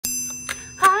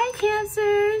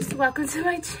Cancers, welcome to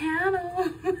my channel.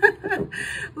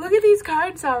 Look at these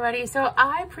cards already. So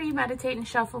I premeditate and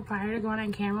shuffle prior to going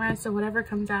on camera, so whatever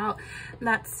comes out,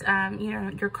 that's you know,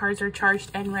 your cards are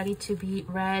charged and ready to be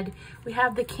read. We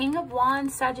have the King of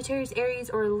Wands, Sagittarius,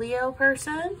 Aries, or Leo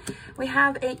person. We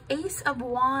have a Ace of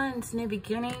Wands, new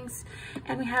beginnings,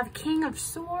 and we have King of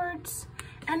Swords.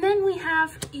 And then we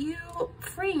have you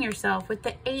freeing yourself with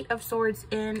the Eight of Swords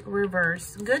in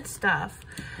reverse. Good stuff.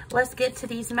 Let's get to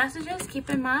these messages.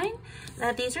 Keep in mind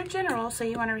that these are general, so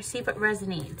you want to receive what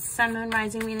resonates. Sun, Moon,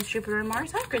 Rising, Venus, Jupiter, and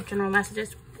Mars. Have good general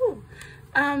messages. Woo.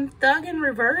 Thug in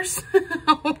reverse.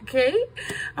 Okay.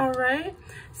 All right.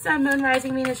 Sun, Moon,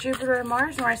 Rising, Venus, Jupiter, and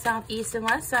Mars. North, South, East, and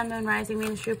West. Sun, Moon, Rising,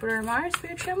 Venus, Jupiter, and Mars.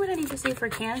 Spirit, show me what I need to see for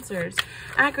Cancers.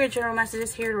 Accurate general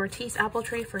messages here to Ortiz Apple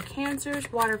Tree for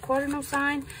Cancers. Water cardinal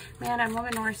sign. Man and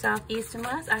woman, North, South, East, and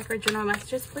West. Accurate general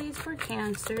messages, please, for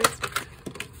Cancers.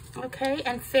 Okay.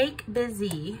 And fake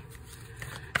busy.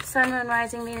 Sun, Moon,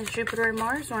 Rising, Venus, Jupiter, and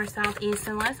Mars. North, South, East,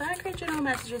 and West. Accurate general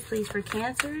messages, please, for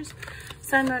Cancers.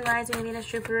 Sun, Moon, Rising, Venus,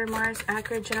 Jupiter, and Mars.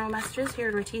 Accurate general messages here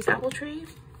at Ortiz Apple Tree.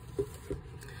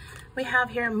 We have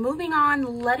here moving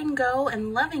on, letting go,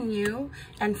 and loving you,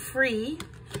 and free.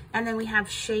 And then we have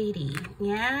Shady.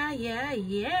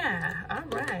 Yeah. All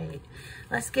right.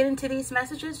 Let's get into these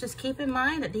messages. Just keep in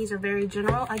mind that these are very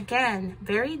general. Again,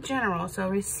 very general. So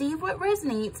receive what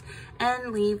resonates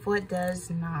and leave what does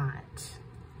not.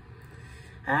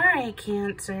 All right,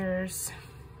 Cancers.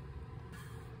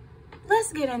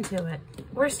 Let's get into it.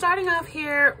 We're starting off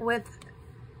here with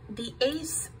the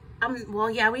Ace. Well,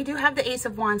 yeah, we do have the Ace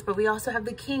of Wands, but we also have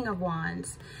the King of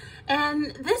Wands.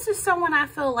 And this is someone I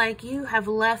feel like you have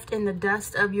left in the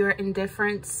dust of your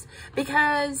indifference,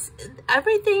 because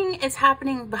everything is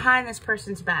happening behind this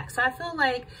person's back. So I feel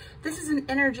like this is an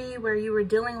energy where you were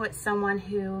dealing with someone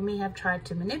who may have tried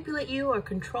to manipulate you or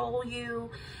control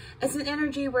you. It's an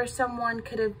energy where someone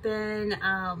could have been,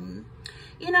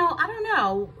 you know, I don't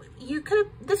know.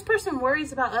 This person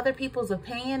worries about other people's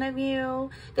opinion of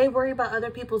you. They worry about other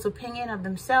people's opinion of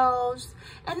themselves.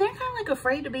 And they're kind of like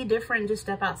afraid to be different, just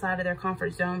step outside of their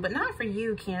comfort zone. But not for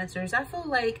you, Cancers. I feel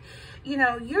like, you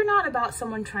know, you're not about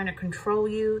someone trying to control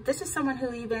you. This is someone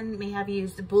who even may have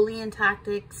used bullying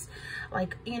tactics.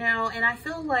 Like, you know, and I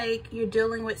feel like you're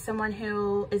dealing with someone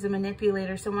who is a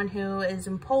manipulator, someone who is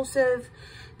impulsive.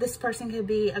 This person could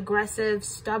be aggressive,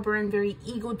 stubborn, very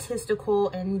egotistical,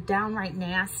 and downright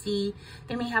nasty.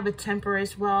 They may have a temper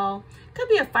as well. Could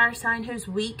be a fire sign who's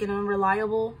weak and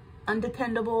unreliable,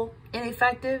 undependable,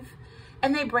 ineffective,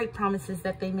 and they break promises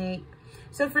that they make.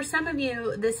 So for some of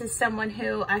you, this is someone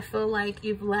who I feel like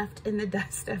you've left in the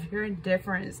dust of your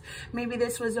indifference. Maybe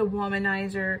this was a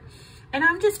womanizer. And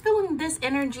I'm just feeling this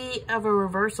energy of a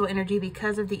reversal energy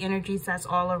because of the energies that's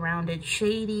all around it.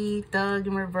 Shady, thug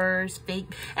in reverse,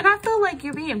 fake. And I feel like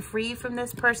you're being free from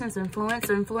this person's influence.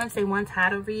 The influence they once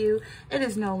had over you, it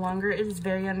is no longer. It is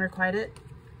very unrequited.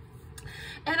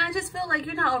 And I just feel like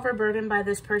you're not overburdened by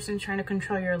this person trying to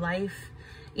control your life.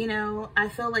 You know, I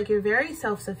feel like you're very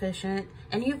self-sufficient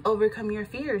and you've overcome your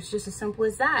fears, just as simple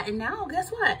as that. And now, guess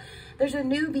what? There's a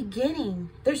new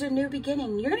beginning. There's a new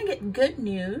beginning. You're going to get good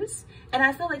news. And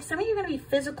I feel like some of you are going to be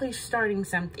physically starting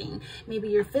something. Maybe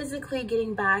you're physically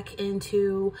getting back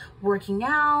into working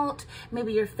out.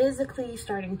 Maybe you're physically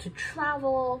starting to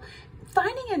travel.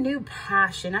 Finding a new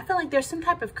passion. I feel like there's some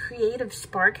type of creative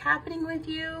spark happening with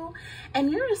you,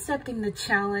 and you're accepting the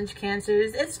challenge,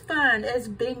 Cancers. It's fun, it's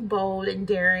big, bold, and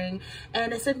daring,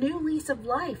 and it's a new lease of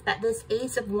life that this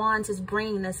Ace of Wands is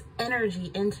bringing this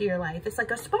energy into your life. It's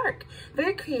like a spark,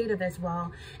 very creative as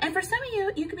well. And for some of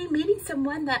you, you could be meeting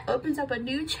someone that opens up a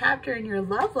new chapter in your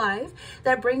love life,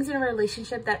 that brings in a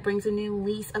relationship that brings a new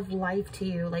lease of life to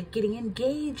you, like getting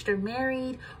engaged or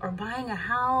married or buying a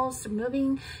house,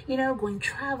 moving, you know, going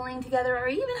traveling together, or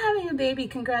even having a baby.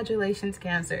 Congratulations,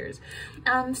 Cancers.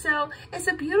 So it's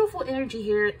a beautiful energy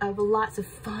here of lots of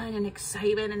fun and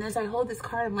excitement. And as I hold this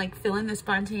card, I'm like feeling the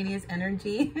spontaneous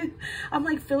energy. I'm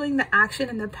like feeling the action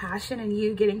and the passion and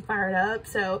you getting fired up.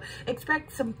 So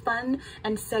expect some fun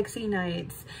and sexy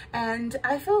nights. And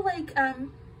I feel like,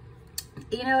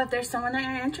 you know, if there's someone that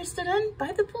you're interested in,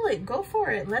 bite the bullet, go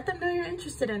for it. Let them know you're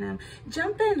interested in them.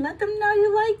 Jump in, let them know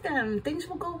you like them. Things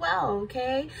will go well,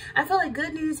 okay? I feel like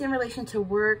good news in relation to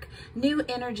work, new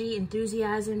energy,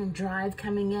 enthusiasm, and drive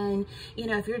coming in. You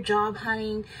know, if you're job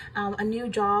hunting, a new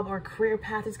job or career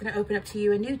path is going to open up to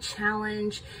you, a new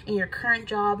challenge in your current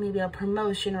job, maybe a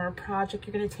promotion or a project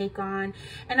you're going to take on.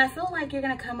 And I feel like you're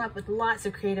going to come up with lots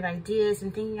of creative ideas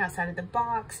and thinking outside of the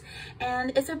box.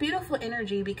 And it's a beautiful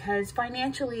energy because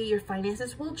financially, your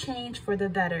finances will change for the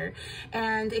better.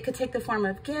 And it could take the form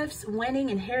of gifts, winning,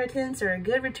 inheritance, or a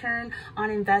good return on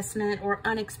investment or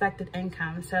unexpected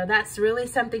income. So that's really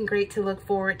something great to look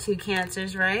forward to,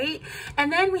 Cancers, right?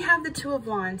 And then we have the Two of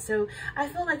Wands. So I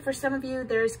feel like for some of you,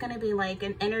 there's going to be like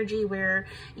an energy where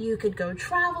you could go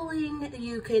traveling.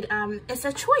 You could, it's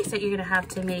a choice that you're going to have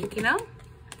to make, you know?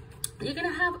 You're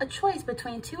going to have a choice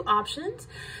between two options,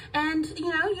 and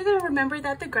you're going to remember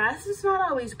that the grass is not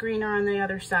always greener on the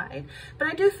other side. But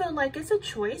I do feel like it's a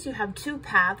choice. You have two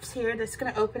paths here that's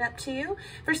going to open up to you.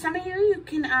 For some of you, you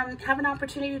can have an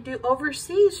opportunity to do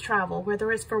overseas travel,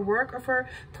 whether it's for work or for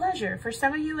pleasure. For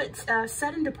some of you, it's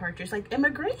sudden departures, like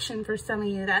immigration. For some of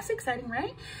you, that's exciting,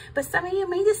 right? But some of you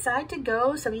may decide to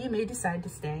go, some of you may decide to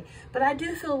stay. But I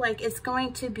do feel like it's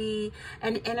going to be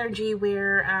an energy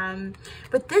where,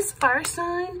 with this fire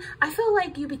sign, I feel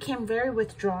like you became very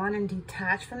withdrawn and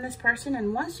detached from this person.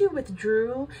 And once you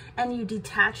withdrew and you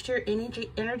detached your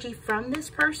energy from this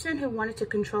person who wanted to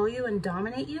control you and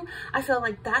dominate you, I feel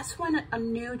like that's when a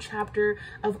new chapter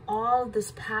of all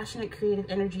this passionate creative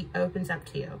energy opens up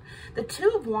to you. The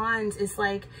Two of Wands is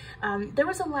like, there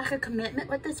was a lack of commitment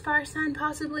with this fire sign,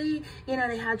 possibly.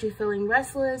 They had you feeling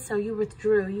restless, so you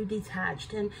withdrew, you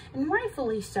detached, and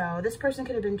rightfully so. This person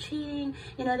could have been cheating.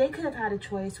 They could have had a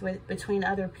choice between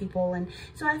other people, and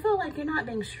so I feel like you're not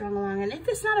being strung along. And if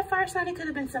it's not a fire sign, it could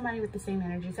have been somebody with the same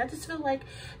energies. I just feel like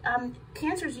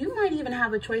Cancers, you might even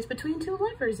have a choice between two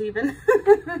lovers even.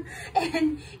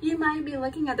 And you might be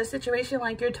looking at the situation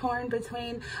like you're torn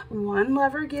between one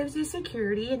lover gives you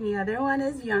security and the other one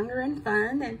is younger and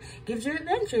fun and gives you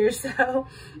adventure. So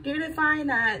you're going to find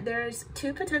that there's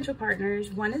two potential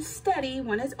partners. One is steady,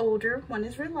 one is older, one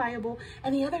is reliable,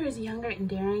 and the other is younger and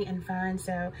daring and fun.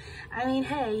 So I mean,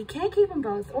 hey, you can't keep them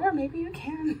both, or maybe you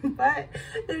can, but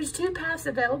there's two paths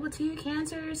available to you,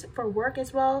 Cancers, for work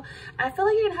as well. I feel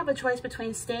like you're gonna have a choice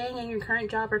between staying in your current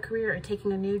job or career or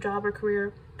taking a new job or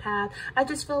career path. I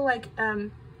just feel like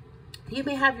you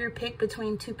may have your pick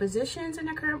between two positions in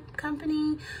a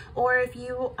company, or if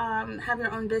you have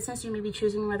your own business, you may be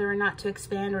choosing whether or not to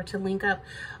expand or to link up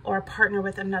or partner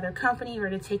with another company or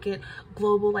to take it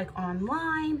global, like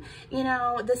online.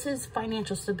 This is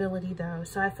financial stability though.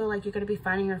 So I feel like you're going to be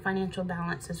finding your financial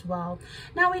balance as well.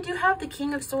 Now we do have the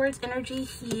King of Swords energy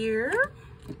here.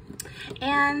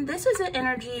 And this is an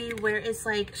energy where it's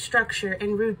like structure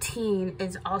and routine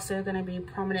is also going to be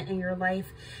prominent in your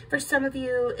life. For some of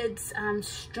you, it's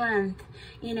strength.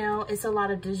 It's a lot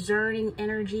of discerning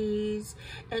energies.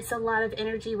 It's a lot of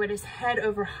energy where it's head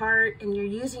over heart and you're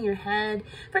using your head.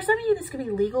 For some of you, this could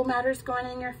be legal matters going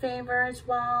in your favor as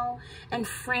well and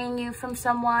freeing you from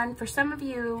someone. For some of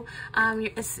you,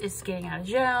 it's getting out of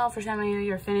jail. For some of you,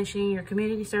 you're finishing your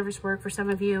community service work. For some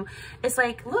of you, it's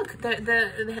like, look,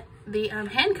 the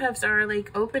handcuffs are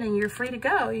like open and you're free to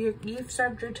go. You've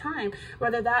served your time,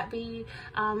 whether that be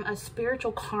a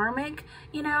spiritual karmic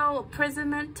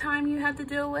imprisonment time you have to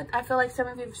deal with. I feel like some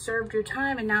of you have served your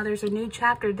time and now there's a new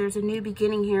chapter, there's a new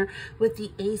beginning here with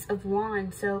the Ace of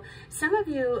Wands. So some of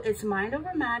you, it's mind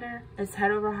over matter, it's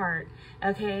head over heart.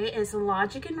 Okay, it's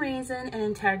logic and reason and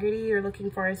integrity you're looking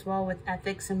for as well, with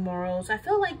ethics and morals. I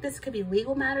feel like this could be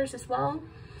legal matters as well.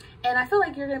 And I feel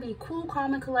like you're going to be cool,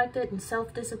 calm, and collected and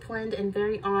self-disciplined and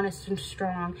very honest and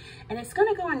strong. And it's going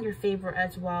to go in your favor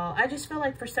as well. I just feel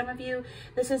like for some of you,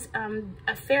 this is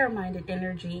a fair-minded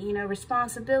energy,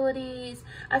 responsibilities.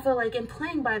 I feel like in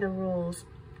playing by the rules.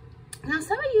 Now,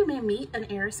 some of you may meet an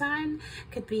air sign,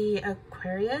 could be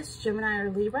Aquarius, Gemini,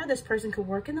 or Libra. This person could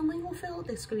work in the legal field.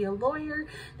 This could be a lawyer.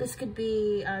 This could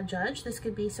be a judge. This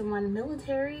could be someone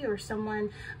military or someone,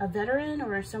 a veteran,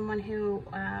 or someone who,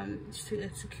 a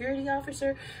security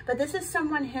officer. But this is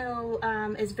someone who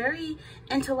is very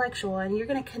intellectual, and you're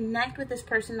going to connect with this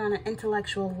person on an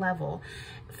intellectual level.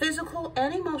 Physical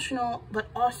and emotional, but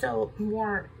also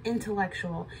more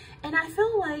intellectual. And I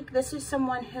feel like this is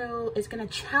someone who is going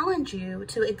to challenge you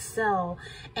to excel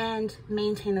and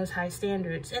maintain those high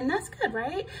standards. And that's good,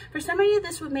 right? For some of you,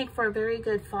 this would make for a very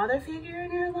good father figure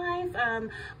in your life,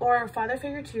 or a father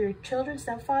figure to your children,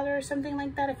 stepfather or something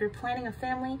like that, if you're planning a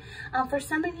family. For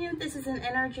some of you, this is an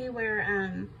energy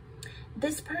where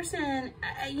this person,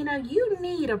 you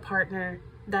need a partner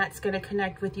that's going to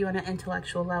connect with you on an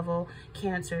intellectual level,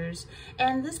 Cancers.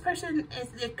 And this person,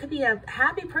 it could be a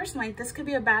happy person. Like this could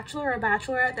be a bachelor or a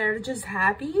bachelorette. They're just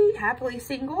happily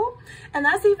single. And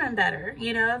that's even better.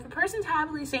 You know, if a person's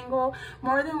happily single,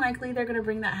 more than likely they're going to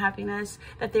bring that happiness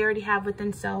that they already have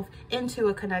within self into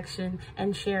a connection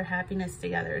and share happiness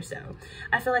together. So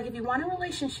I feel like if you want a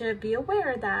relationship, be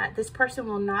aware that this person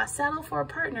will not settle for a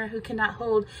partner who cannot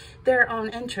hold their own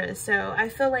interests. So I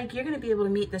feel like you're going to be able to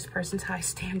meet this person's high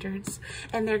standards,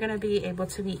 and they're going to be able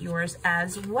to meet yours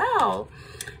as well.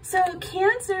 So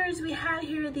Cancers, we have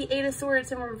here the Eight of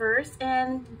Swords in reverse,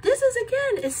 and this is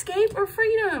again escape or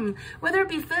freedom. Whether it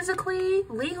be physically,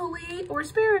 legally, or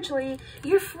spiritually,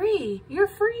 you're free. You're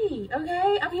free.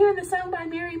 Okay, I'm hearing the song by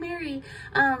Mary Mary.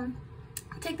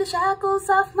 Take the shackles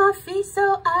off my feet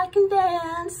so I can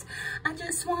dance. I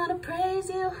just want to praise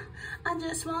you. I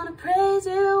just want to praise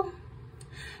you.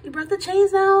 You broke the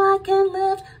chains, now I can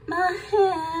lift my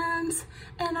hands,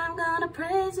 and I'm gonna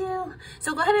praise you.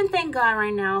 So go ahead and thank God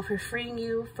right now for freeing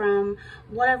you from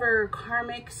whatever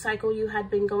karmic cycle you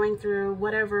had been going through,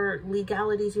 whatever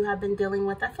legalities you have been dealing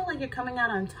with. I feel like you're coming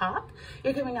out on top.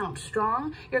 You're coming out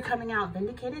strong. You're coming out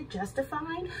vindicated,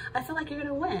 justified. I feel like you're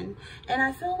gonna win. And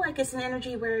I feel like it's an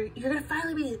energy where you're gonna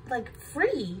finally be like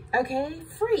free, okay?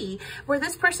 Free. Where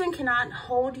this person cannot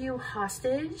hold you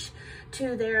hostage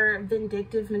to their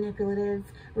vindictive, manipulative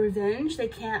revenge. They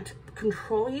can't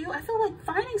control you. I feel like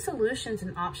finding solutions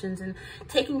and options and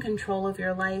taking control of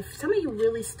your life. Some of you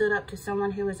really stood up to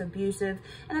someone who was abusive,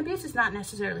 and abuse is not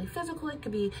necessarily physical. It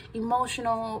could be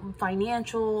emotional,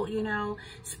 financial, you know,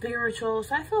 spiritual.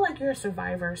 So I feel like you're a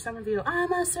survivor. Some of you,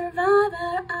 I'm a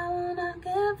survivor. I will not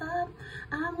give up.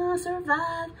 I'm gonna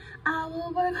survive. I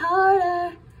will work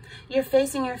harder. You're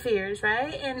facing your fears,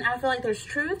 right? And I feel like there's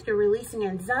truth. You're releasing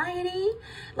anxiety.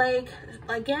 Like,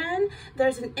 again,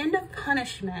 there's an end of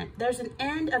punishment. There's an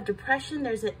end of depression.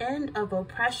 There's an end of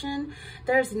oppression.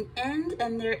 There's an end,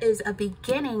 and there is a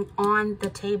beginning on the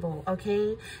table,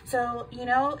 okay? So, you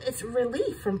know, it's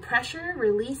relief from pressure,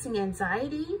 releasing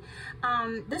anxiety.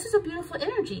 This is a beautiful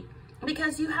energy,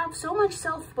 because you have so much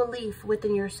self-belief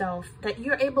within yourself that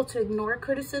you're able to ignore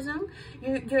criticism.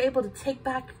 You're able to take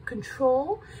back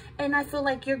control. And I feel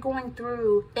like you're going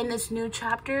through, in this new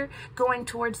chapter, going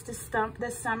towards this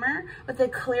summer with a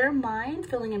clear mind,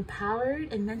 feeling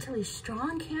empowered and mentally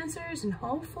strong, Cancers, and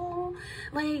hopeful.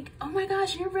 Like, oh my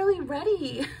gosh, you're really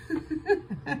ready.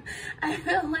 I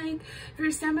feel like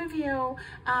for some of you,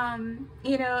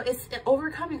 you know, it's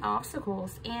overcoming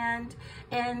obstacles. And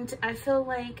I feel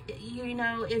like, you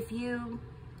know, if you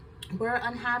were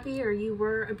unhappy or you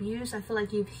were abused, I feel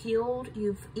like you've healed,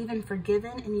 you've even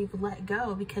forgiven, and you've let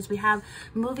go, because we have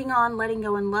moving on, letting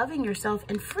go, and loving yourself,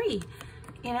 and free,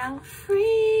 you know,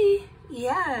 free.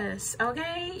 Yes,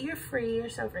 okay, you're free, you're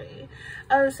so free.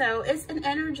 Oh, so it's an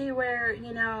energy where,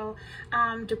 you know,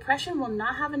 depression will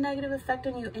not have a negative effect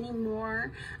on you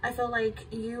anymore. I feel like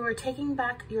you are taking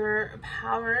back your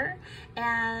power,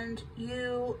 and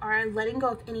you are letting go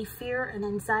of any fear and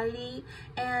anxiety,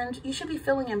 and you should be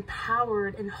feeling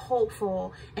empowered and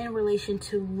hopeful in relation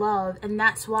to love. And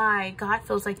that's why God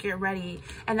feels like you're ready,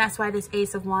 and that's why this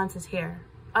Ace of Wands is here.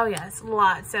 Oh yes,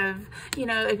 lots of, you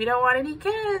know, if you don't want any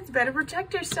kids, better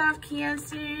protect yourself,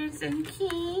 Cancers and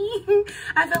King.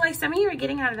 I feel like some of you are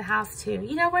getting out of the house too.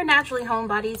 You know, we're naturally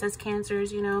homebodies as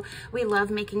Cancers, you know. We love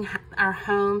making our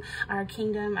home, our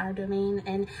kingdom, our domain.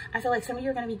 And I feel like some of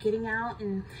you are going to be getting out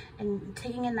and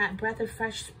taking in that breath of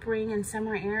fresh spring and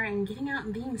summer air, and getting out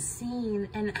and being seen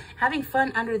and having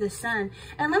fun under the sun.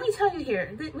 And let me tell you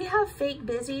here, we have fake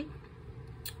busy.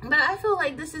 But I feel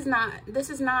like this is not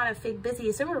a fake busy.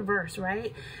 It's in reverse,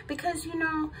 right? Because, you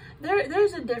know,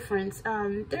 there's a difference.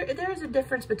 There's a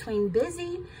difference between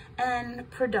busy and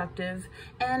productive.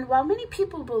 And while many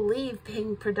people believe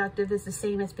being productive is the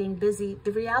same as being busy,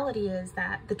 the reality is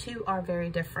that the two are very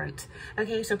different.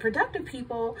 Okay, so productive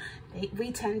people,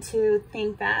 we tend to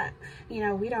think that, you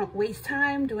know, we don't waste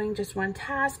time doing just one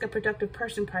task. A productive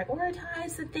person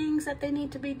prioritizes the things that they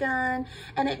need to be done,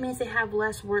 and it means they have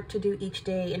less work to do each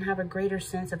day and have a greater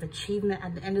sense of achievement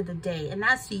at the end of the day. And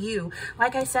that's you.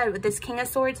 Like I said, with this King of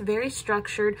Swords, very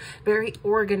structured, very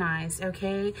organized,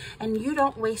 okay? And you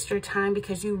don't waste your time,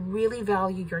 because you really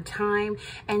value your time,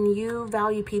 and you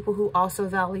value people who also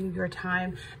value your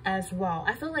time as well.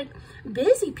 I feel like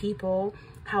busy people,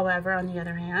 however, on the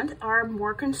other hand, are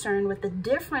more concerned with the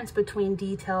difference between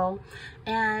detail,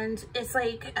 and it's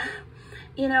like,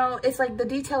 You know, it's like the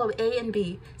detail of A and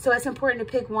B. So it's important to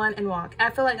pick one and walk. I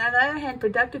feel like, on the other hand,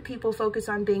 productive people focus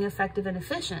on being effective and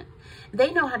efficient.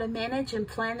 They know how to manage and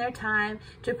plan their time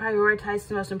to prioritize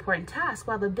the most important tasks,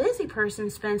 while the busy person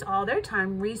spends all their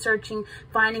time researching,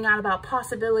 finding out about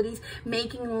possibilities,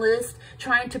 making lists,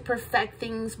 trying to perfect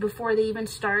things before they even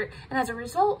start. And as a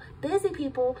result, busy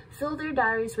people fill their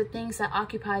diaries with things that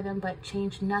occupy them but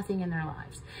change nothing in their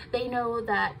lives. They know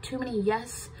that too many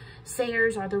yes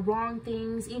sayers are the wrong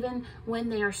things. Even when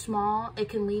they are small, it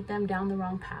can lead them down the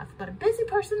wrong path. But a busy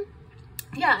person,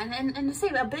 yeah, and to say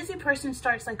a busy person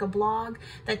starts like a blog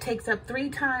that takes up 3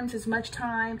 times as much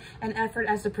time and effort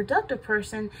as the productive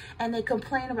person, and they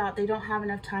complain about they don't have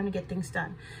enough time to get things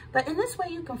done. But in this way,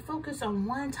 you can focus on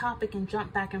one topic and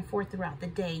jump back and forth throughout the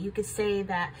day. You could say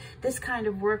that this kind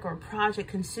of work or project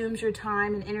consumes your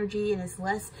time and energy and is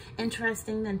less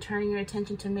interesting than turning your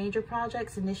attention to major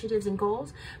projects, initiatives, and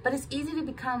goals. But it's easy to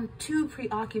become too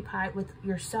preoccupied with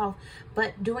yourself,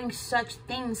 but doing such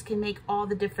things can make all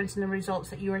the difference in the results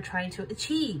that you are trying to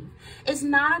achieve. It's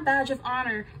not a badge of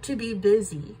honor to be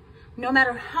busy, no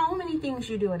matter how many things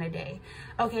you do in a day.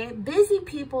 Okay, busy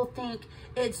people think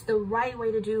it's the right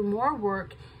way to do more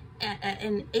work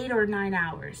in 8 or 9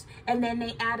 hours, and then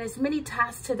they add as many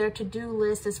tasks to their to-do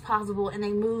list as possible, and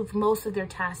they move most of their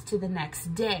tasks to the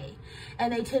next day.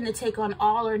 And they tend to take on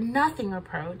all or nothing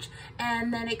approach,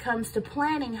 and then it comes to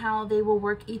planning how they will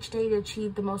work each day to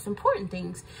achieve the most important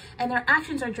things, and their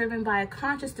actions are driven by a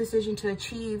conscious decision to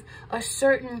achieve a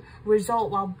certain result,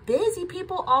 while busy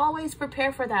people always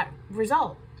prepare for that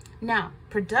result. Now,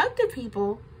 productive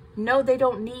people know they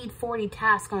don't need 40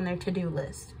 tasks on their to-do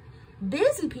list.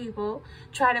 Busy people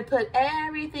try to put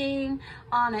everything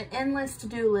on an endless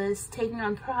to-do list, taking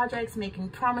on projects, making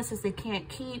promises they can't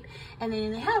keep, and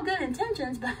then they have good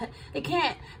intentions, but they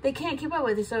can't keep up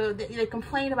with it. So they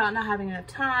complain about not having enough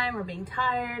time or being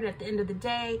tired at the end of the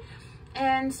day.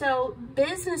 And so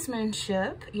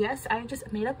businessmanship, yes, I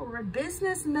just made up a word,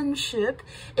 businessmanship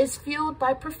is fueled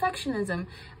by perfectionism,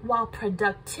 while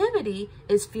productivity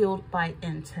is fueled by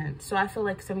intent. So I feel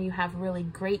like some of you have really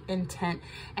great intent.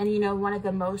 And you know, one of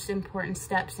the most important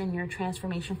steps in your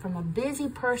transformation from a busy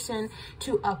person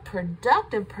to a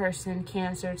productive person,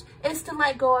 Cancers, is to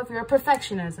let go of your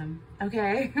perfectionism.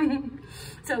 Okay.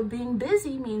 So being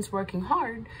busy means working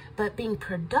hard, but being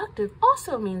productive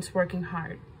also means working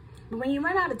hard. When you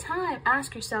run out of time,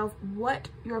 ask yourself what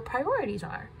your priorities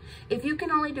are. If you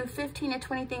can only do 15 to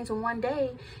 20 things in one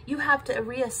day, you have to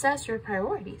reassess your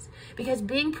priorities, because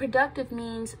being productive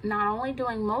means not only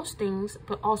doing most things,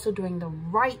 but also doing the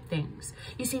right things.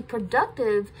 You see,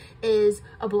 productive is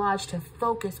obliged to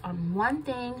focus on one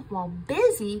thing, while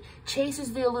busy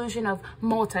chases the illusion of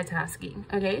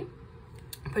multitasking, okay?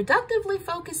 Productively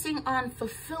focusing on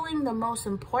fulfilling the most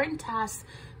important tasks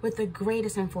with the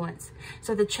greatest influence.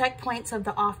 So the checkpoints of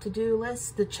the to-do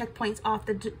list, the checkpoints off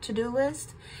the to-do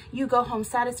list, you go home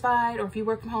satisfied, or if you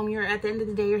work from home, you're at the end of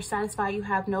the day, you're satisfied, you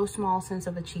have no small sense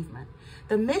of achievement.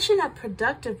 The mission of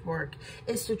productive work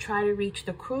is to try to reach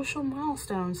the crucial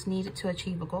milestones needed to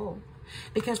achieve a goal,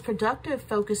 because productive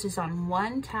focuses on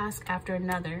one task after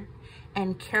another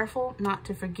and careful not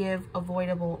to forgive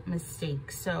avoidable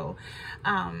mistakes. So,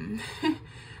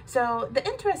 so the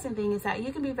interesting thing is that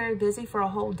you can be very busy for a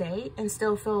whole day and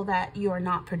still feel that you are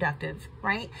not productive,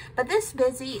 right? But this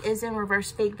busy is in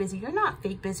reverse fake busy. You're not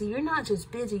fake busy. You're not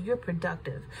just busy, you're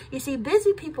productive. You see,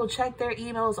 busy people check their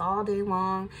emails all day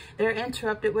long. They're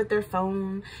interrupted with their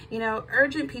phone. You know,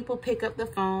 urgent people pick up the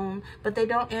phone, but they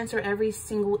don't answer every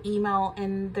single email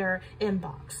in their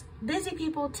inbox. Busy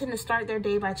people tend to start their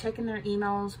day by checking their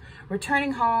emails,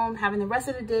 returning home, having the rest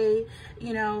of the day,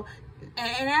 you know,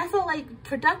 and I feel like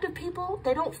productive people,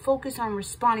 they don't focus on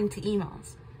responding to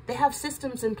emails. They have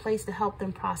systems in place to help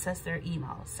them process their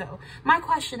emails. So my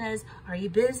question is, are you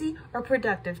busy or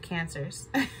productive, Cancers?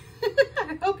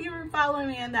 I hope you were following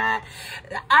me in that.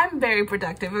 I'm very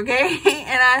productive, okay?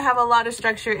 And I have a lot of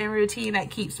structure and routine that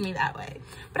keeps me that way.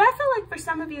 But I feel like for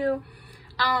some of you,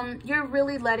 you're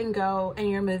really letting go and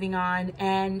you're moving on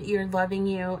and you're loving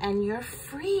you and you're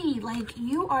free. Like,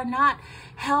 you are not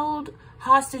held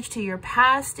hostage to your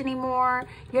past anymore.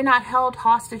 You're not held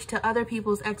hostage to other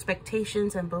people's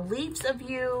expectations and beliefs of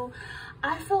you.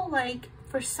 I feel like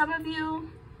for some of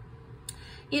you,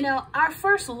 you know, our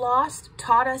first loss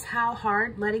taught us how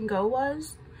hard letting go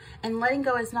was. And letting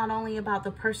go is not only about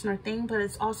the person or thing, but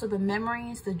it's also the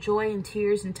memories, the joy and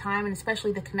tears and time, and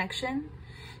especially the connection.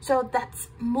 So that's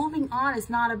moving on is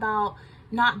not about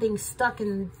not being stuck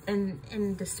in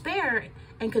despair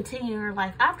and continuing your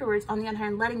life afterwards. On the other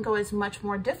hand, letting go is much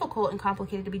more difficult and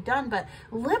complicated to be done, but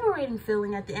liberating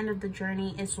feeling at the end of the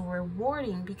journey is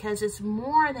rewarding, because it's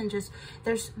more than just,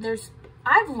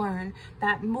 I've learned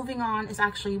that moving on is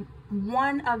actually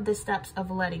one of the steps of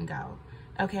letting go.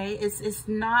 Okay, it's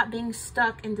not being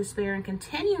stuck in despair and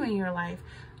continuing your life,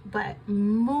 but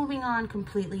moving on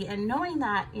completely and knowing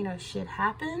that, you know, shit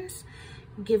happens,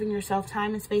 giving yourself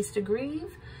time and space to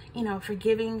grieve, you know,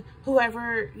 forgiving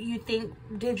whoever you think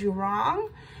did you wrong.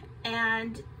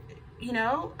 And, you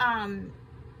know,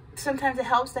 sometimes it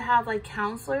helps to have like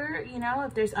counselor, you know,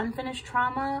 if there's unfinished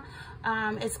trauma,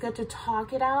 it's good to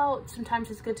talk it out.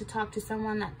 Sometimes it's good to talk to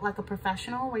someone that, like a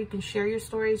professional, where you can share your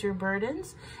stories, your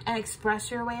burdens, and express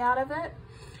your way out of it.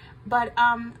 But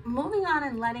moving on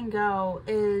and letting go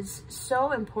is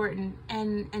so important,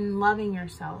 and loving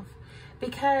yourself,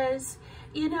 because,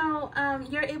 you know,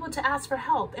 you're able to ask for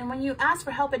help. And when you ask for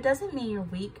help, it doesn't mean you're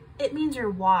weak. It means you're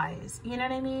wise. You know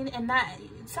what I mean? And that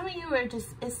some of you are just,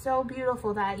 it's so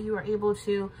beautiful that you are able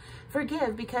to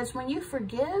forgive, because when you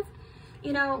forgive,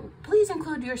 you know, please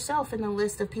include yourself in the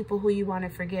list of people who you want to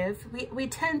forgive. We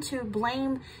tend to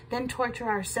blame, then torture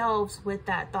ourselves with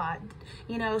that thought,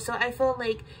 you know. So I feel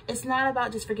like it's not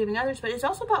about just forgiving others, but it's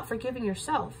also about forgiving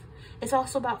yourself. It's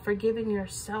also about forgiving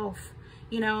yourself.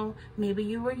 You know, maybe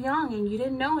you were young and you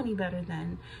didn't know any better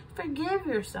then. Forgive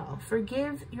yourself,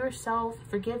 forgive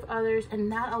others,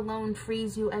 and that alone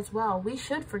frees you as well. We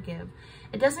should forgive.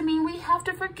 It doesn't mean we have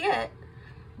to forget,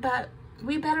 but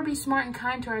we better be smart and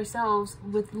kind to ourselves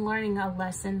with learning a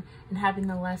lesson and having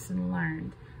the lesson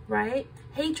learned, right?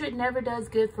 Hatred never does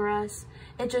good for us.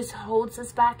 It just holds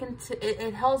us back into,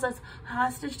 it holds us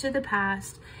hostage to the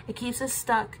past. It keeps us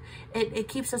stuck. It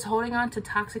keeps us holding on to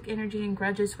toxic energy and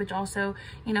grudges, which also,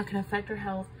 you know, can affect our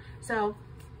health. So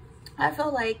I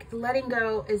feel like letting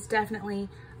go is definitely,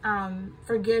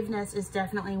 forgiveness is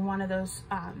definitely one of those,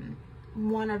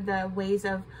 one of the ways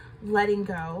of letting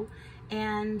go.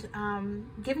 And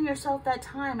giving yourself that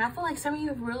time. I feel like some of you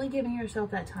have really given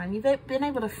yourself that time. You've been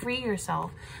able to free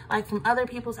yourself, like from other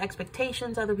people's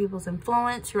expectations, other people's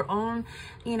influence, your own,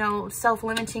 you know,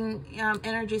 self-limiting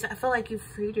energies. I feel like you've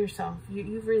freed yourself.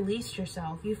 You've released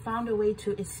yourself. You found a way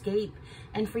to escape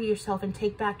and free yourself and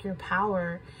take back your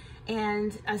power,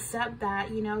 and accept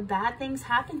that, you know, bad things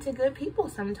happen to good people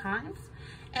sometimes.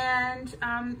 And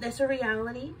that's a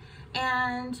reality.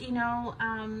 And, you know,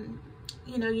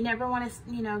 you never want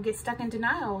to, you know, get stuck in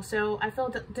denial. So I feel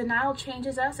that denial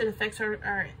changes us. It affects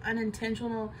our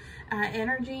unintentional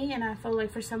energy. And I feel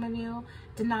like for some of you,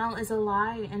 denial is a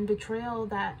lie and betrayal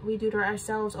that we do to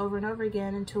ourselves over and over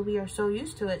again until we are so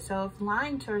used to it. So if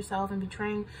lying to ourselves and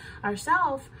betraying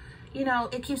ourselves, you know,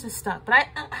 it keeps us stuck. But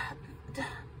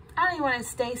I don't even want to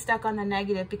stay stuck on the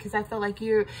negative, because I feel like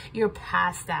you're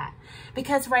past that.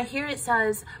 Because right here it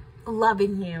says,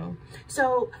 loving you.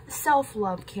 So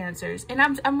self-love, Cancers. And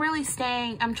I'm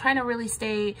trying to really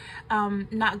stay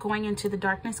not going into the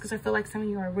darkness, because I feel like some of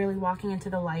you are really walking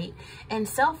into the light. And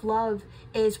self-love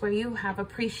is where you have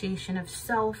appreciation of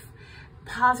self,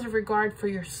 positive regard for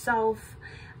yourself.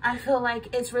 I feel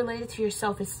like it's related to your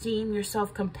self-esteem, your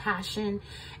self-compassion.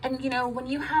 And, you know, when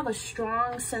you have a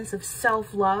strong sense of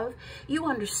self-love, you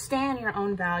understand your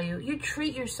own value. You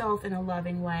treat yourself in a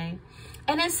loving way.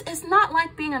 And it's not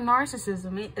like being a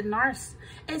narcissism.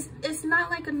 It's not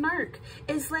like a narc.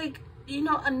 It's like, you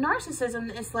know, a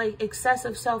narcissism is like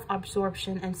excessive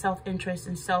self-absorption and self-interest,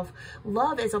 and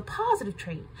self-love is a positive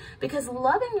trait, because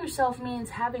loving yourself means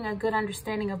having a good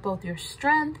understanding of both your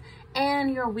strength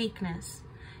and your weakness,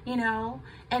 you know.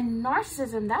 And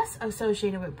narcissism, that's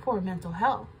associated with poor mental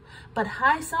health. But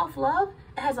high self-love,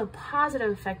 it has a positive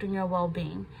effect on your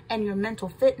well-being and your mental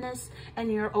fitness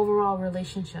and your overall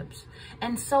relationships.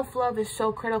 And self-love is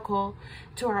so critical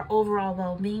to our overall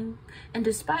well-being. And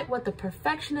despite what the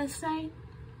perfectionists say,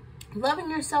 loving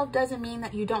yourself doesn't mean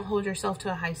that you don't hold yourself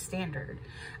to a high standard.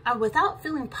 Without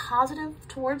feeling positive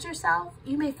towards yourself,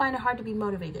 you may find it hard to be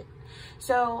motivated.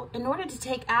 So in order to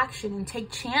take action and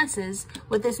take chances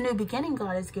with this new beginning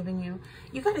God is giving you,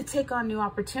 you got to take on new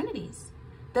opportunities.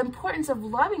 The importance of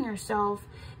loving yourself,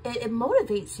 it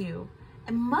motivates you,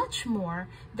 and much more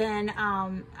than,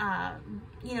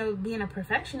 you know, being a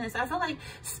perfectionist. I feel like,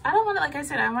 I don't want to, like I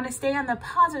said, I want to stay on the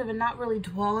positive and not really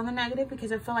dwell on the negative,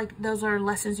 because I feel like those are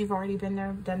lessons you've already been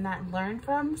there, done that, and learned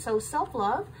from. So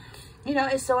self-love You know,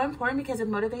 it's so important because it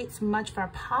motivates much of our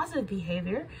positive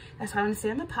behavior. That's why I want to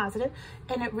say on the positive.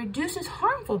 And it reduces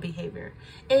harmful behavior.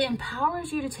 It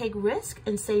empowers you to take risk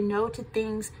and say no to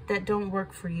things that don't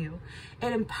work for you.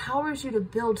 It empowers you to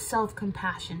build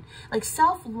self-compassion. Like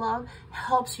self-love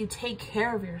helps you take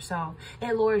care of yourself.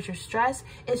 It lowers your stress.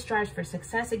 It strives for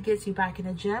success. It gets you back in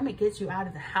the gym. It gets you out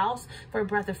of the house for a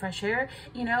breath of fresh air.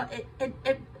 You know,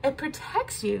 it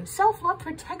protects you. Self-love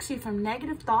protects you from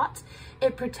negative thoughts.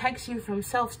 It protects you from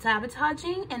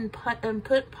self-sabotaging and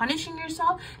punishing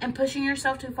yourself and pushing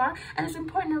yourself too far. And it's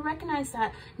important to recognize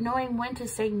that knowing when to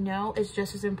say no is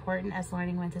just as important as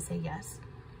learning when to say yes.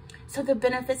 So the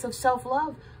benefits of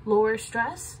self-love: lower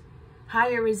stress,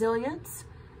 higher resilience,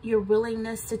 your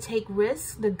willingness to take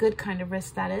risks, the good kind of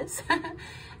risk that is,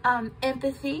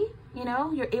 empathy. You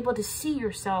know, you're able to see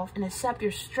yourself and accept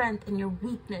your strength and your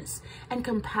weakness, and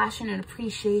compassion and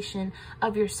appreciation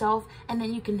of yourself. And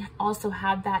then you can also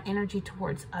have that energy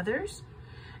towards others.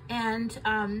 And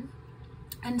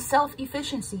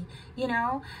self-efficiency, you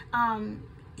know,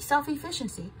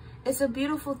 self-efficiency. It's a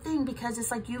beautiful thing because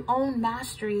it's like you own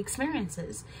mastery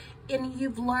experiences, and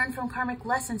you've learned from karmic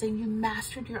lessons, and you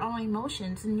mastered your own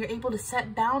emotions, and you're able to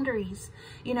set boundaries,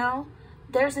 you know.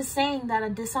 There's a saying that a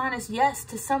dishonest yes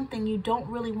to something you don't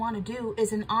really want to do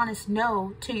is an honest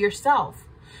no to yourself.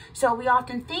 So we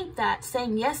often think that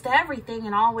saying yes to everything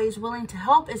and always willing to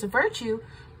help is a virtue.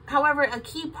 However, a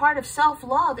key part of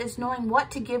self-love is knowing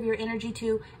what to give your energy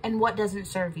to and what doesn't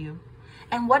serve you.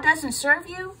 And what doesn't serve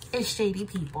you is shady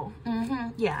people.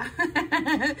 Yeah.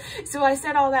 So I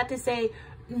said all that to say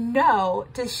no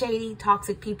to shady,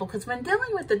 toxic people, because when dealing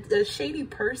with the shady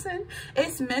person,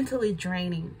 it's mentally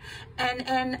draining. And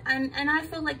I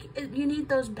feel like you need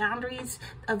those boundaries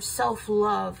of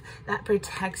self-love that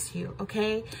protects you,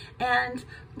 okay? And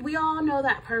we all know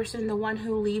that person, the one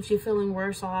who leaves you feeling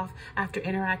worse off after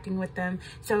interacting with them.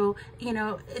 So, you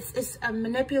know, it's a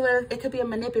manipulative, it could be a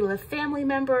manipulative family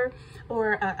member,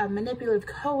 or a manipulative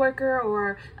coworker,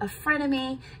 or a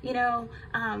frenemy, you know.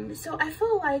 So I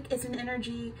feel like it's an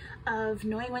energy of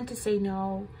knowing when to say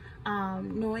no,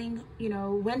 knowing, you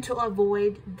know, when to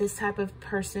avoid this type of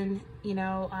person, you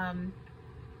know,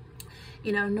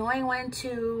 knowing when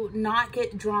to not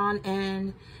get drawn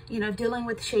in. You know, dealing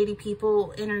with shady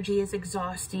people, energy is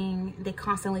exhausting. They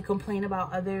constantly complain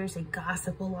about others. They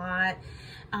gossip a lot.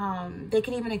 They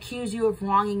can even accuse you of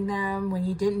wronging them when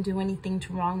you didn't do anything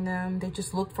to wrong them. They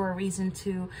just look for a reason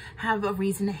to have a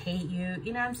reason to hate you.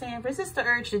 You know what I'm saying? Resist the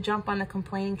urge to jump on the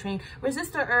complaining train.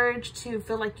 Resist the urge to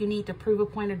feel like you need to prove a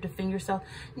point or defend yourself.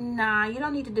 Nah, you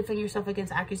don't need to defend yourself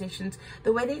against accusations.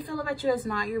 The way they feel about you is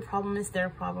not your problem, it's their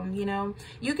problem, you know?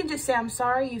 You can just say, I'm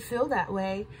sorry you feel that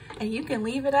way, and you can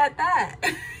leave it at that.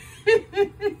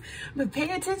 But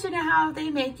pay attention to how they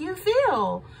make you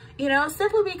feel. You know,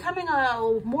 simply becoming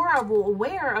more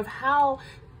aware of how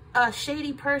a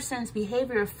shady person's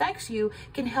behavior affects you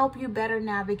can help you better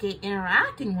navigate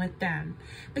interacting with them.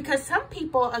 Because some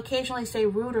people occasionally say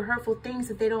rude or hurtful things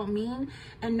that they don't mean,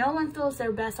 and no one feels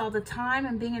their best all the time,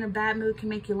 and being in a bad mood can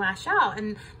make you lash out,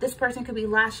 and this person could be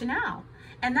lashing out.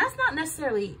 And that's not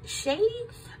necessarily shady,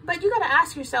 but you got to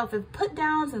ask yourself if put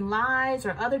downs and lies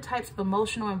or other types of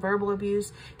emotional and verbal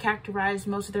abuse characterize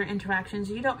most of their interactions.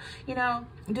 You don't, you know,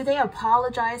 do they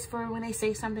apologize for when they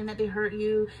say something that they hurt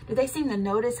you? Do they seem to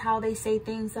notice how they say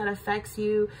things that affects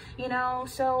you? You know,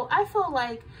 so I feel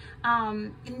like,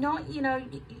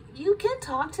 you can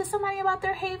talk to somebody about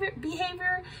their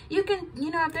behavior. You can,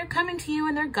 you know, if they're coming to you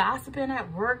and they're gossiping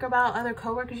at work about other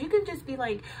coworkers, you can just be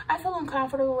like, I feel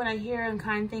uncomfortable when I hear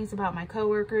unkind things about my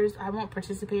coworkers. I won't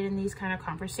participate in these kind of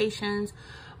conversations.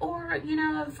 Or, you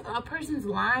know, if a person's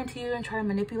lying to you and trying to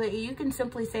manipulate you, you can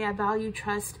simply say, I value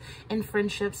trust and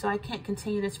friendship, so I can't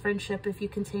continue this friendship if you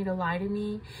continue to lie to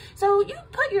me. So you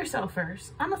put yourself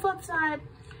first. On the flip side,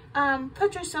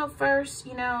 put yourself first,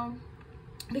 you know,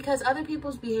 because other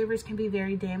people's behaviors can be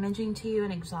very damaging to you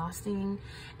and exhausting.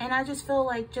 And I just feel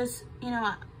like just, you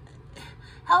know,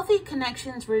 healthy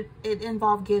connections, it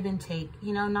involve give and take,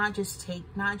 you know, not just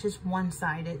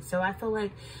one-sided. So I feel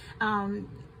like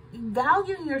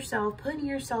valuing yourself, putting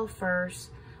yourself first,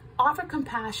 offer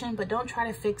compassion, but don't try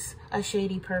to fix a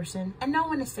shady person, and know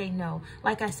when to say no.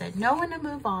 Like I said, know when to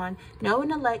move on, know when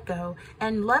to let go,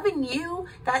 and loving you,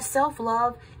 that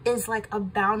self-love is like a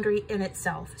boundary in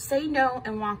itself. Say no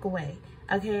and walk away,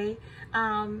 okay?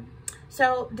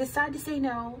 So decide to say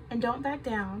no and don't back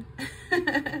down.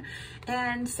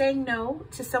 And saying no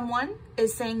to someone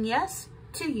is saying yes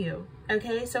to you,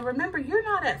 Okay, so remember, you're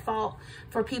not at fault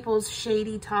for people's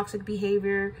shady, toxic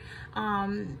behavior.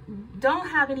 Don't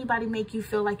have anybody make you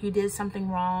feel like you did something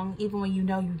wrong, even when you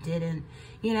know you didn't.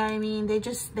 You know what I mean?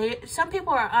 Some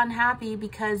people are unhappy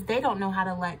because they don't know how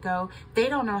to let go. They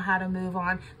don't know how to move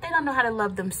on. They don't know how to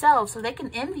love themselves. So they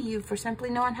can envy you for simply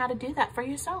knowing how to do that for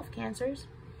yourself, Cancers.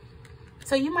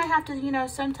 So you might have to, you know,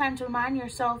 sometimes remind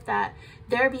yourself that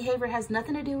their behavior has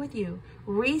nothing to do with you.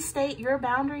 Restate your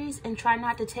boundaries and try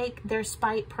not to take their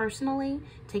spite personally.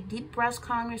 Take deep breaths,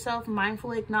 calm yourself,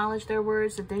 mindfully acknowledge their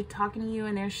words if they're talking to you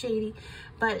and they're shady.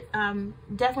 But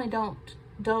definitely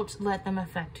don't let them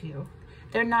affect you.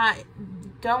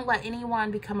 Don't let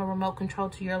anyone become a remote control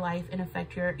to your life and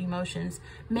affect your emotions.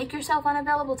 Make yourself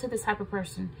unavailable to this type of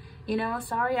person. You know,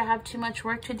 sorry, I have too much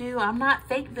work to do. I'm not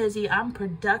fake busy. I'm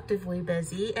productively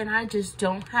busy and I just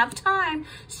don't have time.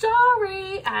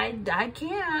 Sorry, I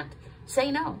can't.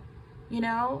 Say no. You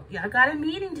know, I got a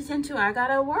meeting to tend to. I got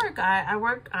to work. I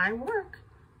work.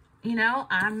 You know,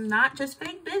 I'm not just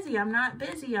fake busy. I'm not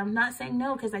busy. I'm not saying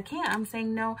no because I can't. I'm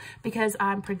saying no because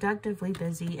I'm productively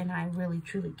busy and I really,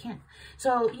 truly can't.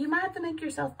 So you might have to make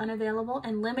yourself unavailable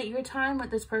and limit your time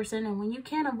with this person. And when you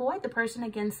can't avoid the person,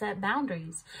 again, set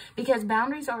boundaries, because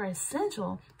boundaries are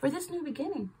essential for this new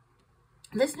beginning.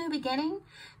 This new beginning,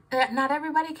 not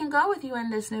everybody can go with you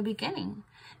in this new beginning.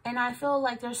 And I feel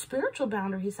like there's spiritual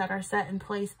boundaries that are set in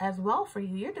place as well for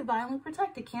you. You're divinely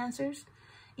protected, Cancers.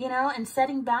 You know, and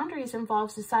setting boundaries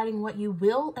involves deciding what you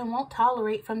will and won't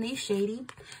tolerate from these shady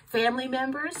family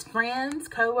members, friends,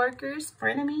 co-workers,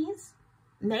 frenemies,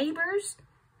 neighbors.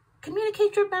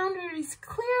 Communicate your boundaries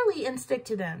clearly and stick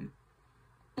to them,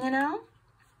 you know?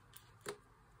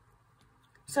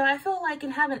 So I feel like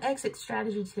and have an exit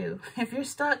strategy too. If you're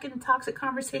stuck in a toxic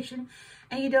conversation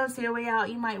and you don't see a way out,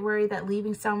 you might worry that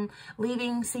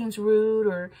leaving seems rude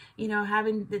or, you know,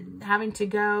 having to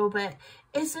go. But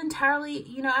it's entirely,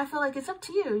 you know, I feel like it's up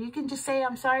to you. You can just say,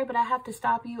 I'm sorry, but I have to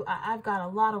stop you. I've got a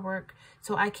lot of work,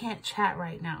 so I can't chat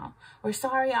right now. Or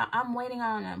sorry, I'm waiting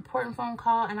on an important phone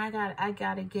call and I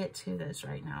got to get to this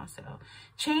right now. So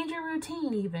change your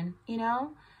routine even, you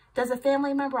know. Does a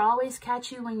family member always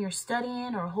catch you when you're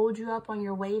studying or hold you up on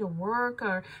your way to work?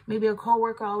 Or maybe a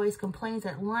coworker always complains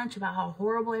at lunch about how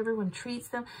horrible everyone treats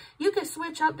them. You could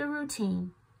switch up the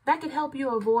routine. That could help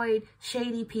you avoid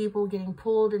shady people getting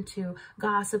pulled into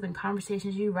gossip and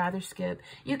conversations you'd rather skip.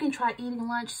 You can try eating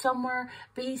lunch somewhere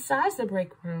besides the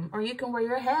break room, or you can wear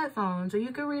your headphones, or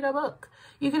you can read a book.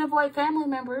 You can avoid family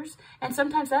members, and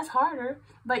sometimes that's harder,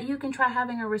 but you can try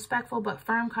having a respectful but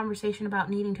firm conversation about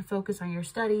needing to focus on your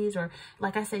studies, or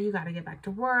like I said, you got to get back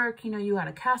to work. You know, you got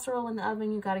a casserole in the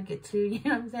oven you got to get to, you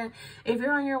know what I'm saying? If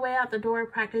you're on your way out the door,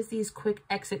 practice these quick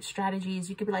exit strategies.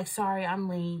 You could be like, sorry, I'm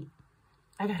late.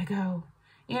 I gotta go.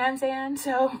 You know what I'm saying?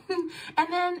 So,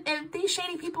 and then if these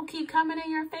shady people keep coming in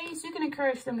your face, you can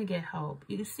encourage them to get help.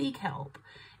 You can seek help.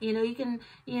 You know, you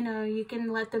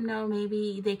can let them know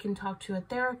maybe they can talk to a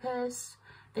therapist.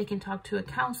 They can talk to a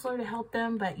counselor to help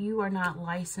them, but you are not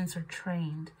licensed or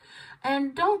trained.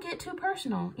 And don't get too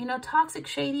personal. You know, toxic,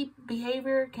 shady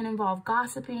behavior can involve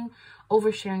gossiping,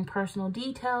 oversharing personal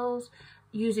details,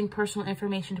 using personal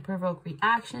information to provoke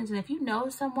reactions. And if you know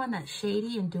someone that's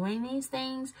shady and doing these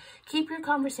things, keep your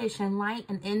conversation light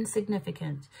and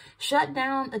insignificant. Shut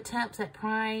down attempts at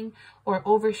prying or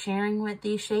oversharing with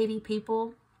these shady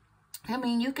people. I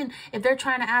mean, you can, if they're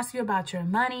trying to ask you about your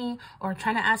money or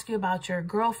trying to ask you about your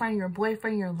girlfriend, your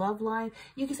boyfriend, your love life,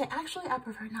 you can say, actually, I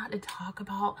prefer not to talk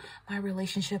about my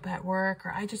relationship at work,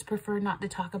 or I just prefer not to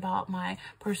talk about my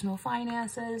personal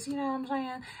finances, you know what I'm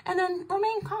saying? And then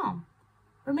remain calm.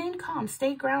 Remain calm,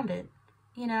 stay grounded,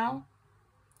 you know?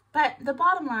 But the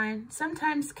bottom line,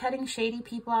 sometimes cutting shady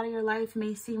people out of your life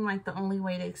may seem like the only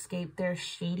way to escape their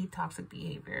shady, toxic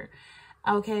behavior.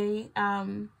 Okay?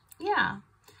 Yeah.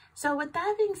 So with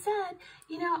that being said,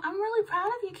 you know, I'm really proud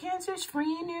of you, Cancers,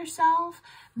 freeing yourself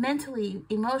mentally,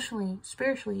 emotionally,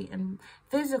 spiritually, and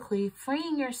physically,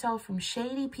 freeing yourself from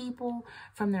shady people,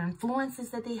 from their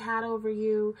influences that they had over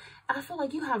you. I feel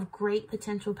like you have great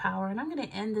potential power. And I'm going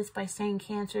to end this by saying,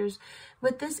 Cancers,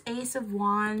 with this Ace of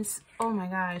Wands, oh my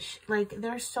gosh, like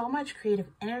there's so much creative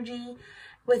energy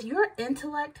with your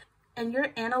intellect and your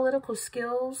analytical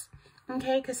skills.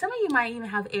 Okay, because some of you might even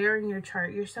have air in your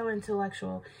chart. You're so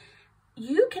intellectual.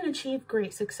 You can achieve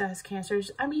great success,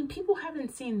 Cancers. I mean, people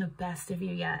haven't seen the best of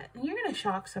you yet. And you're going to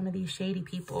shock some of these shady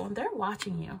people. They're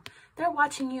watching you. They're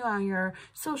watching you on your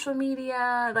social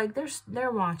media. Like,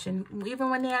 they're watching. Even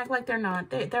when they act like they're not,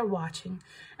 they're watching.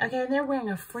 Okay, and they're wearing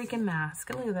a freaking mask.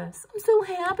 Look at this. I'm so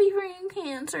happy for you,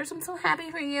 Cancers. I'm so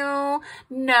happy for you.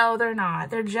 No, they're not.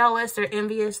 They're jealous. They're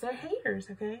envious. They're haters,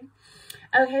 okay?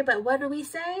 Okay, but what do we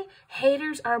say?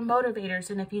 Haters are motivators.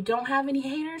 And if you don't have any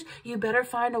haters, you better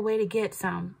find a way to get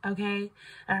some. Okay?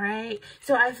 All right?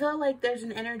 So I feel like there's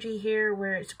an energy here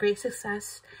where it's great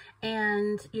success.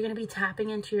 And you're going to be tapping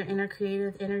into your inner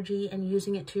creative energy and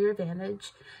using it to your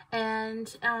advantage.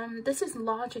 And this is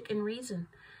logic and reason.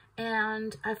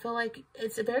 And I feel like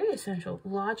it's very essential.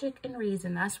 Logic and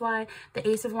reason. That's why the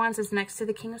Ace of Wands is next to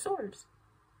the King of Swords.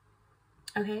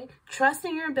 Okay, trust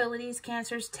in your abilities,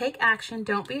 Cancers. Take action.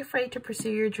 Don't be afraid to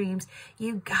pursue your dreams.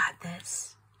 You got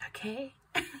this. Okay?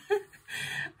 All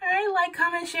right, like,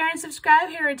 comment, share, and subscribe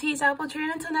here at T's Apple Tree.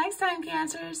 Until next time,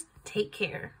 Cancers, take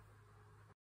care.